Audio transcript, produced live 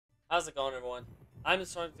How's it going, everyone? I'm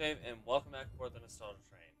Nostalgic Dave, and welcome back aboard the Nostalgia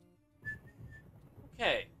Train.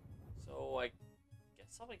 Okay, so I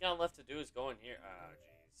guess all we got left to do is go in here. Oh,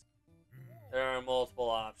 jeez. There are multiple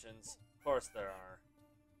options. Of course there are.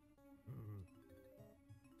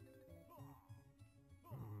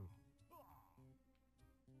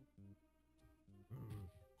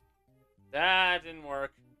 That didn't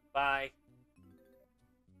work. Bye.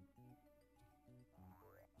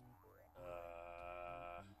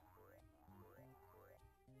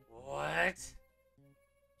 What?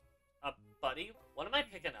 Buddy? What am I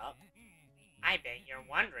picking up? I bet you're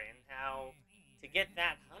wondering how to get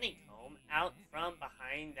that honeycomb out from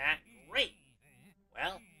behind that grate.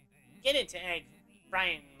 Well, get into egg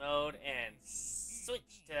frying mode and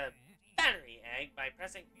switch to battery egg by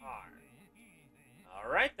pressing R.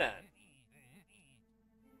 Alright then.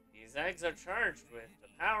 These eggs are charged with the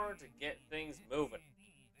power to get things moving.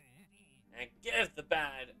 And give the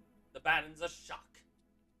battens a shock.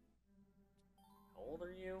 How old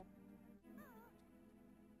are you?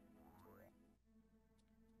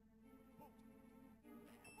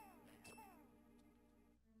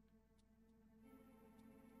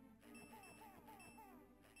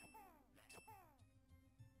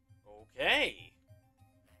 Okay.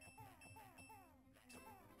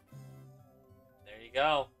 There you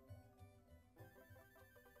go.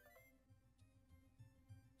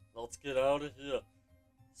 Let's get out of here.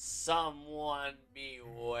 Someone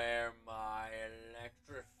beware my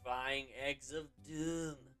electrifying eggs of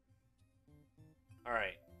doom.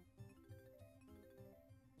 Alright.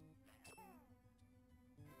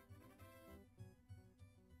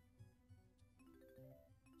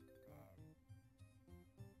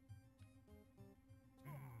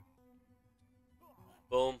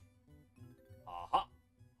 Boom. Aha.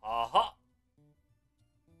 Aha.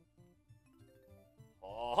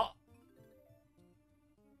 Aha.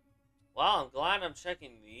 Well, I'm glad I'm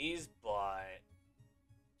checking these, but...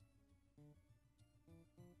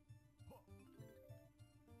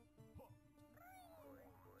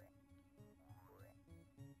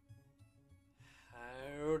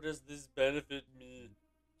 how does this benefit me?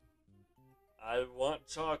 I want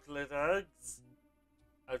chocolate eggs.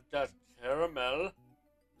 I've got caramel.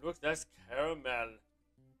 Look, that's caramel.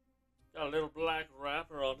 Got a little black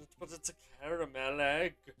wrapper on it, but it's a caramel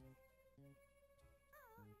egg.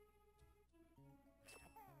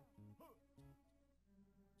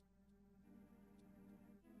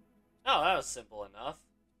 Oh, that was simple enough.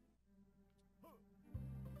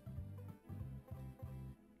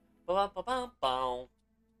 Ba-bum-ba-bum-bum.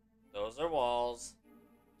 Those are walls.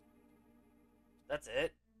 That's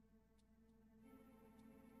it.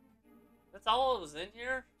 That's all that was in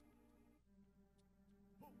here?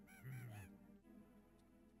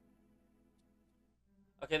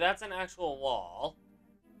 Okay, that's an actual wall.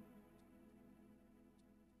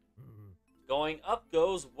 Going up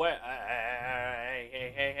goes where? Hey.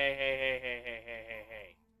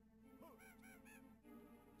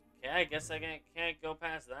 Okay, I guess I can't go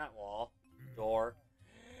past that wall. Door.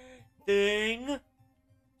 Thing.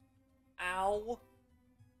 Ow.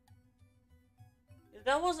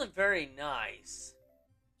 That wasn't very nice.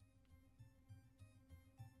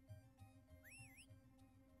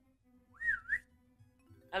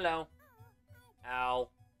 Hello. Ow.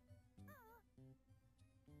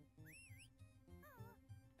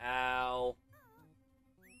 Ow.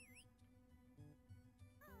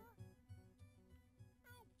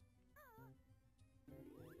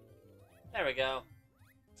 There we go.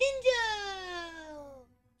 Jinjo!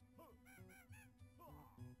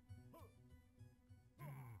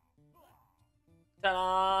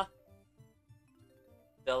 Ta-da!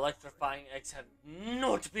 The electrifying eggs have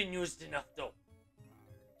not been used enough, though.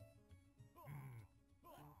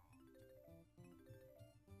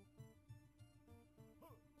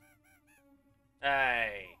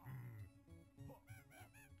 Hey.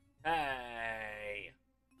 Hey.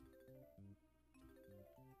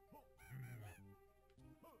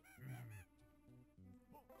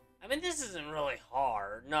 I mean, this isn't really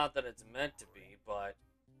hard. Not that it's meant to be, but...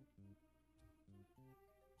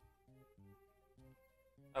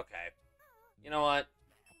 okay. You know what?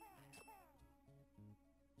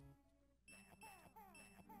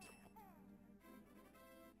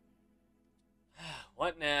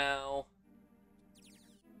 What now?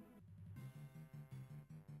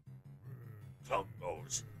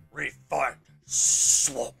 Tungos, refined,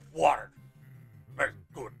 swamp water, make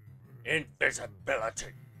good,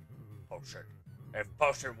 invisibility, potion, if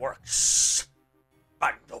potion works,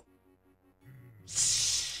 Banjo,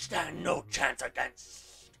 stand no chance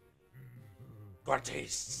against,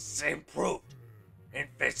 Grunty's improved,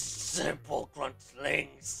 invisible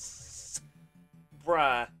gruntlings.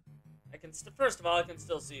 bruh. First of all, I can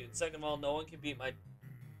still see you. Second of all, no one can beat my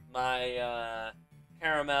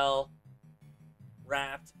caramel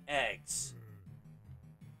wrapped eggs.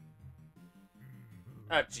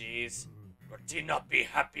 Ah, jeez. Would he not be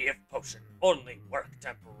happy if potion only work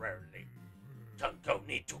temporarily? Tungo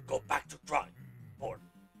need to go back to drawing board.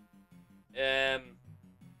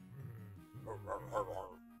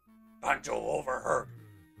 Banjo overheard.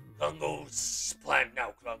 Tungo's plan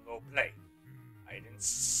now, Tungo play. Hide and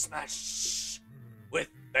smash with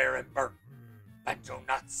Bear and Bert. Banjo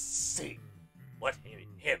not see what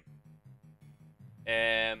him.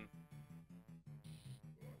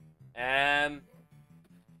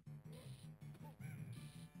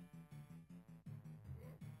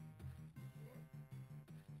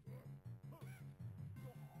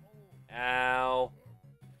 Ow.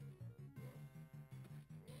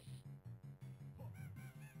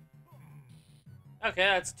 Okay,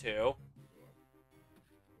 that's 2.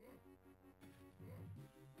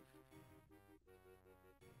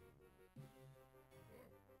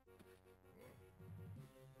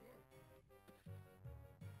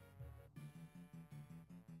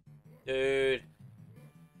 Dude.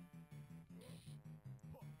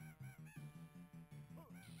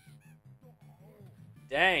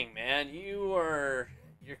 Dang, man, you're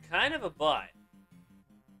kind of a butt.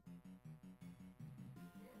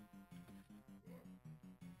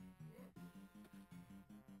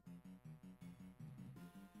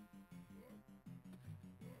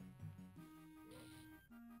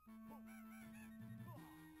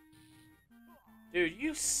 Dude,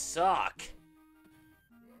 you suck.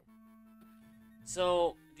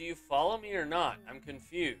 So, do you follow me or not? I'm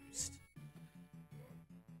confused.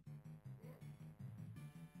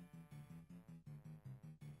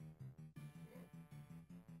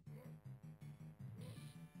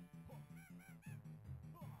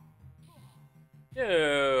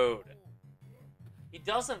 Dude. He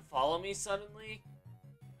doesn't follow me suddenly?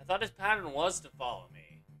 I thought his pattern was to follow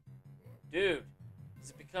me. Dude, is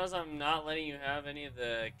it because I'm not letting you have any of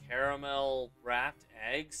the caramel wrapped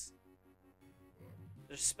eggs?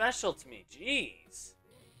 They're special to me, jeez.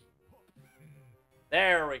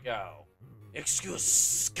 There we go.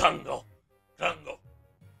 Excuse, Congo. Congo.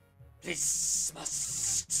 Please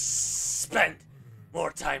must spend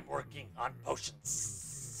more time working on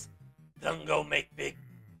potions. Congo make big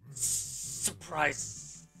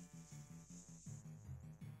surprise.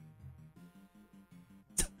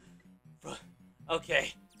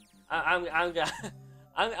 Okay, I'm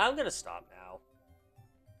gonna stop now.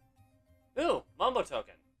 Ooh, Mumbo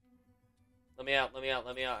token. Let me out, let me out,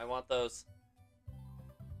 let me out. I want those.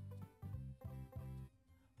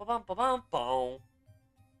 Ba-bum-ba-bum-bum.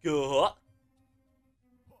 Good.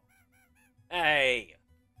 Hey.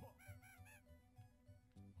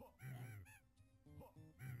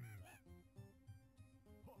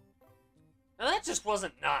 Now that just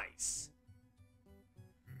wasn't nice.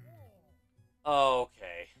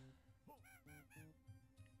 Okay.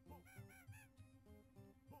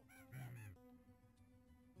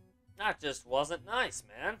 That just wasn't nice,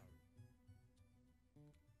 man.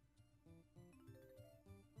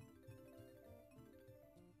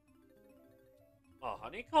 A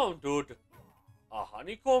honeycomb, dude. A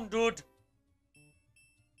honeycomb, dude.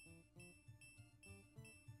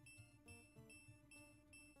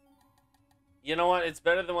 You know what? It's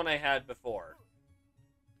better than what I had before.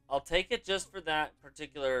 I'll take it just for that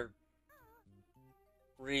particular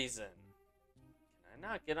reason. Can I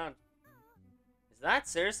not get on? Is that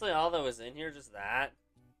seriously all that was in here? Just that?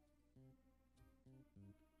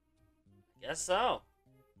 I guess so.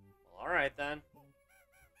 Well, alright then.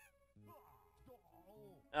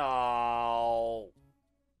 Oh.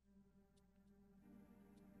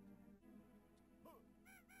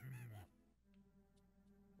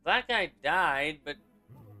 That guy died, but...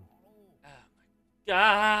 Oh my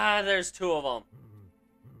god, there's 2 of them.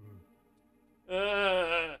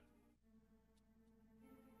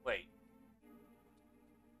 Wait.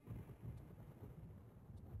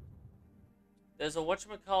 There's a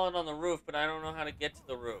whatchamacallit on the roof, but I don't know how to get to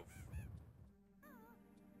the roof.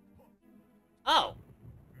 Oh!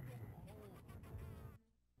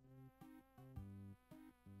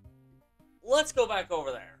 Let's go back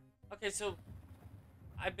over there. Okay, so...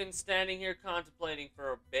 I've been standing here contemplating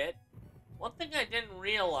for a bit. One thing I didn't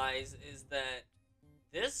realize is that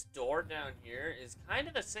this door down here is kind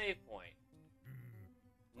of a save point.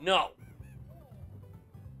 No.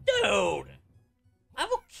 Dude! I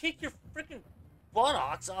will kick your freaking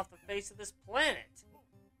buttocks off the face of this planet.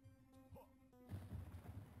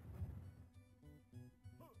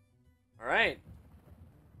 Alright.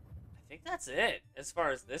 I think that's it, as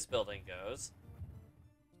far as this building goes.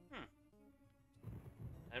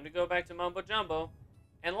 Time to go back to Mumbo Jumbo.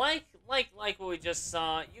 And like what we just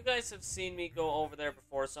saw, you guys have seen me go over there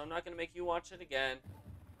before, so I'm not going to make you watch it again.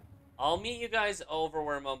 I'll meet you guys over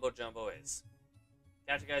where Mumbo Jumbo is.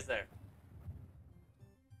 Catch you guys there.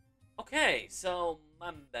 Okay, so,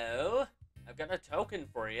 Mumbo, I've got a token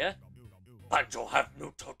for you. Banjo have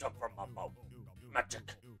new totem for Mumbo.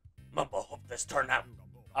 Magic. Mumbo hope this turn out.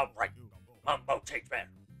 Alright. Mumbo change man.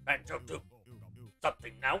 Banjo do.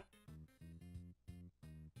 Something now?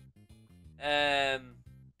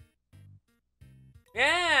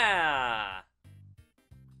 Yeah!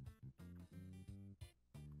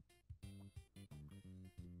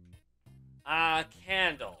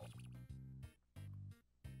 Candle.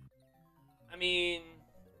 I mean,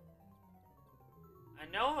 I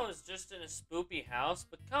know I was just in a spoopy house,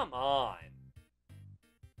 but come on.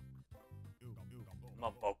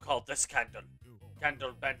 Mumbo called this candle.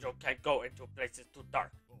 Candle Banjo can't go into places too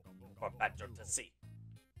dark for Banjo to see.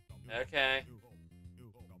 Okay.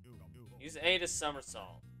 Use A to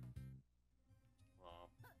somersault. Well,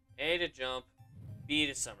 A to jump, B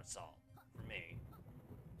to somersault for me.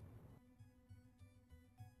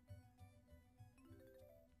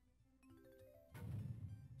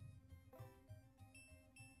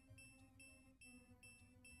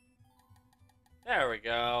 There we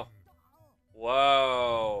go.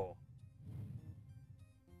 Whoa.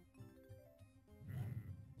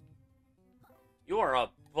 You are a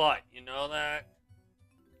butt, you know that?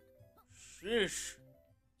 Sheesh.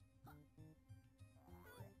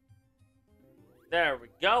 There we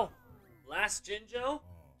go. Last Jinjo.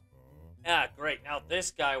 Ah, great. Now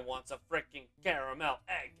this guy wants a freaking caramel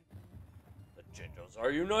egg. The Jinjos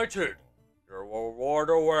are united. Your reward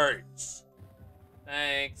awaits.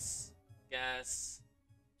 Thanks. Guess.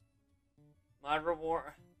 My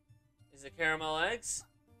reward is it caramel eggs?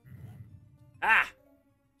 Ah!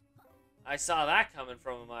 I saw that coming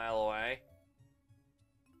from a mile away.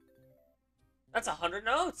 That's 100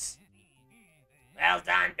 notes. Well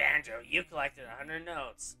done, Banjo. You collected 100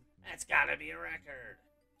 notes. That's gotta be a record.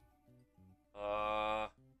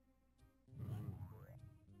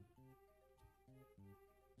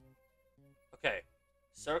 Okay.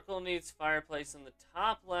 Circle needs fireplace in the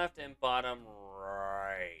top left and bottom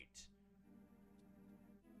right.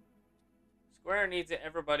 Square needs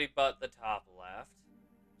everybody but the top left.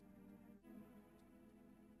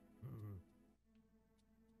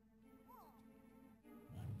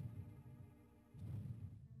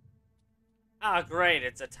 Ah, great.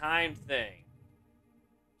 It's a timed thing.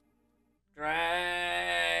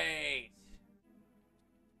 Great.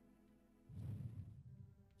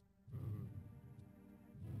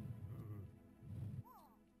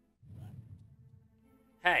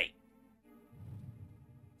 Hey.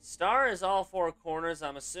 Star is all four corners.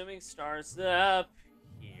 I'm assuming star's up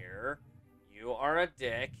here. You are a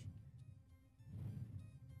dick.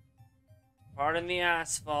 Pardon the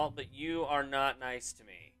asphalt, but you are not nice to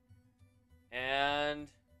me. And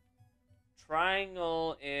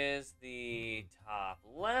triangle is the top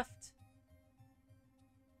left.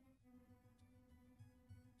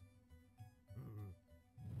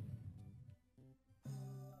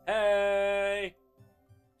 Hey!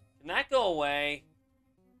 Can that go away?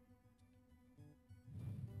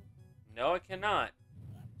 No, it cannot.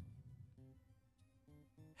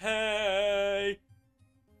 Hey!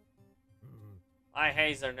 My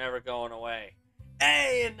hays are never going away.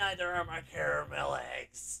 Hey, and neither are my caramel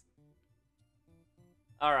eggs.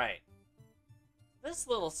 Alright. This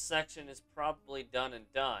little section is probably done and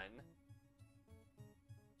done.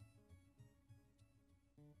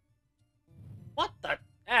 What the?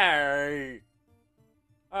 Hey!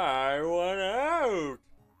 I want out!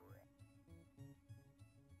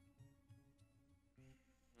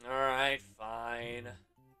 Alright, fine.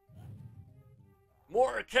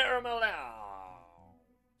 More caramel now.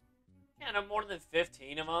 Can't have more than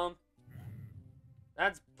 15 of them.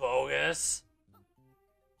 That's bogus.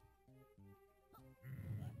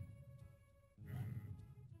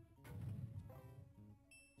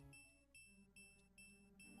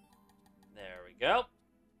 There we go.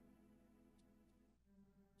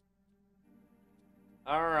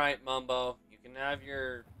 Alright, Mumbo. You can have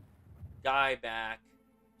your guy back.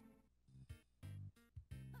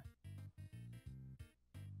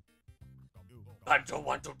 Banjo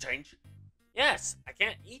want to change? Yes, I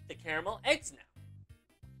can't eat the caramel eggs now.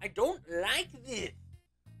 I don't like this.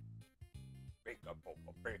 Blah, blah,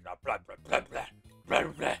 blah, blah, blah,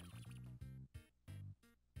 blah.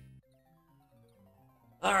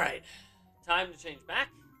 Alright, time to change back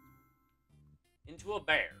into a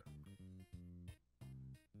bear.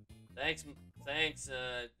 Thanks,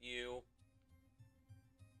 you.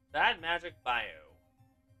 Bad Magic Bio.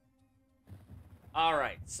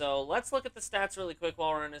 Alright, so let's look at the stats really quick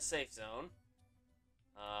while we're in a safe zone.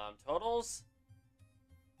 Totals.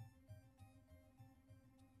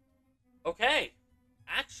 Okay.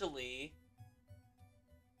 Actually,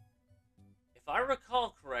 if I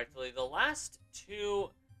recall correctly, the last two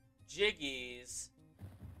Jiggies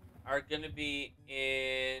are going to be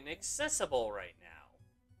inaccessible right now.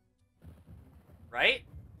 Right?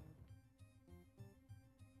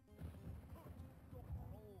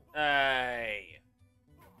 Hey.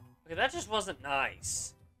 Okay, that just wasn't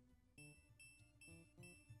nice.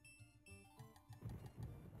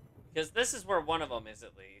 Because this is where one of them is,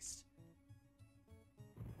 at least.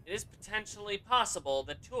 It is potentially possible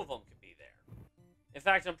that two of them could be there. In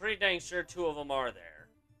fact, I'm pretty dang sure two of them are there.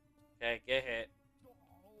 Okay, get hit.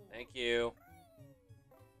 Thank you.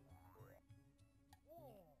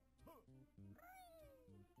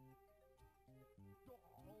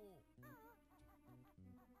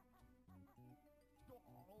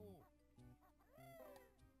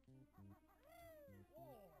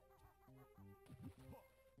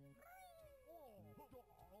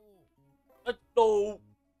 No.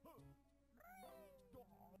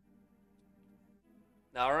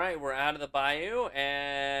 Alright, we're out of the bayou,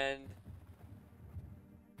 and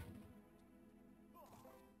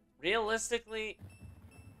realistically,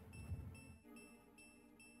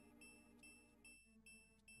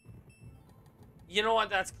 you know what?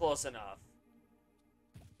 That's close enough.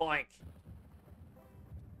 Boink.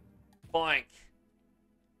 Boink.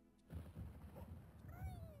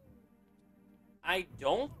 I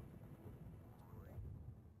don't.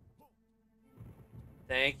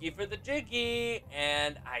 Thank you for the Jiggy,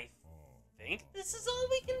 and I think this is all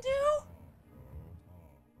we can do?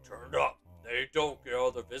 Turn up. They don't get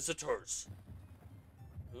other visitors.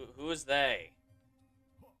 Who is they?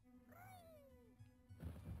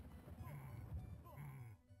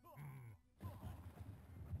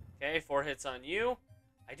 Okay, 4 hits on you.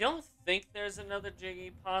 I don't think there's another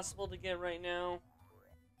Jiggy possible to get right now.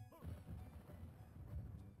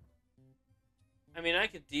 I mean, I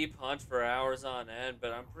could deep hunt for hours on end,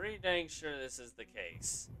 but I'm pretty dang sure this is the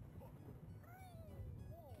case.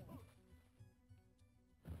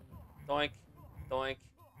 Doink, doink,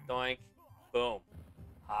 doink, boom.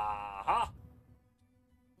 Ha ha!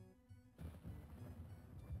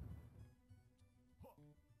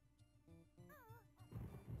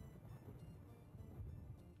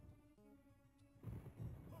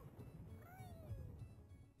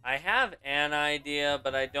 I have an idea,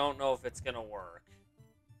 but I don't know if it's gonna work.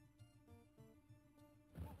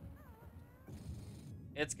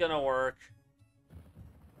 It's gonna work.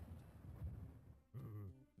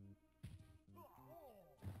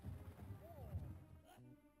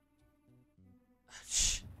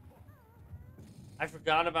 I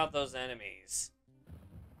forgot about those enemies.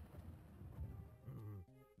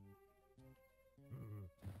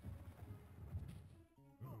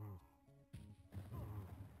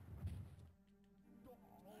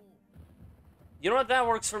 You know what? That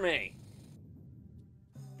works for me.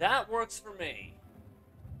 That works for me.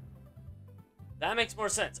 That makes more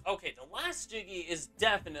sense. Okay, the last Jiggy is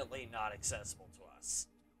definitely not accessible to us,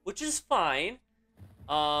 which is fine.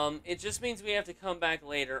 It just means we have to come back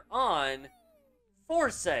later on for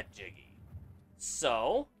said Jiggy.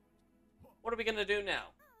 So, what are we gonna do now?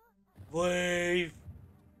 Leave.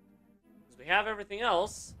 Because we have everything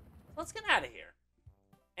else. Let's get out of here.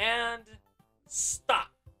 And stop.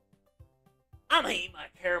 I'm gonna eat my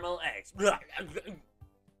caramel eggs. Oh,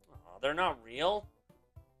 they're not real.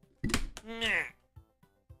 Nah.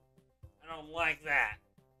 I don't like that.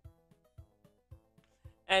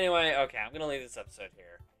 Anyway, okay, I'm gonna leave this episode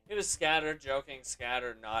here. It was scattered, joking,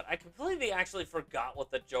 scattered, not. I completely actually forgot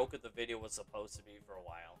what the joke of the video was supposed to be for a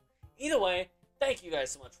while. Either way, thank you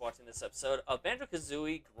guys so much for watching this episode of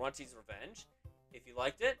Banjo-Kazooie Grunty's Revenge. If you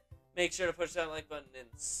liked it, make sure to push that like button, and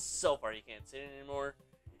so far you can't see it anymore.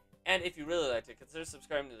 And if you really liked it, consider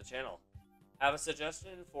subscribing to the channel. Have a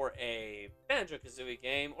suggestion for a Banjo-Kazooie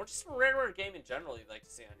game, or just a rare game in general you'd like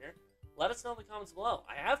to see on here, let us know in the comments below.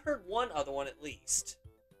 I have heard one other one at least.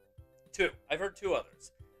 2. I've heard 2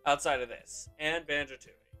 others outside of this, and Banjo-Tooie.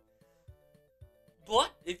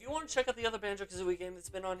 But if you want to check out the other Banjo-Kazooie game that's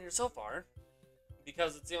been on here so far,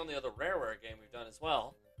 because it's the only other rare game we've done as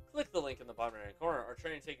well, click the link in the bottom right corner, or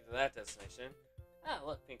try and take you to that destination. Ah,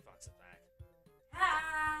 look, Pink Fox is back.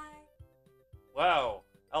 Hi! Wow,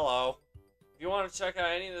 hello. If you want to check out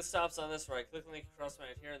any of the stops on this ride, click the link across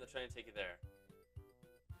right here and the train will take you there.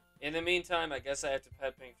 In the meantime, I guess I have to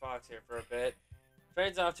pet Pink Fox here for a bit.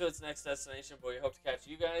 Train's off to its next destination, but we hope to catch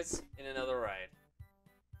you guys in another ride.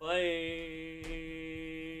 Bye!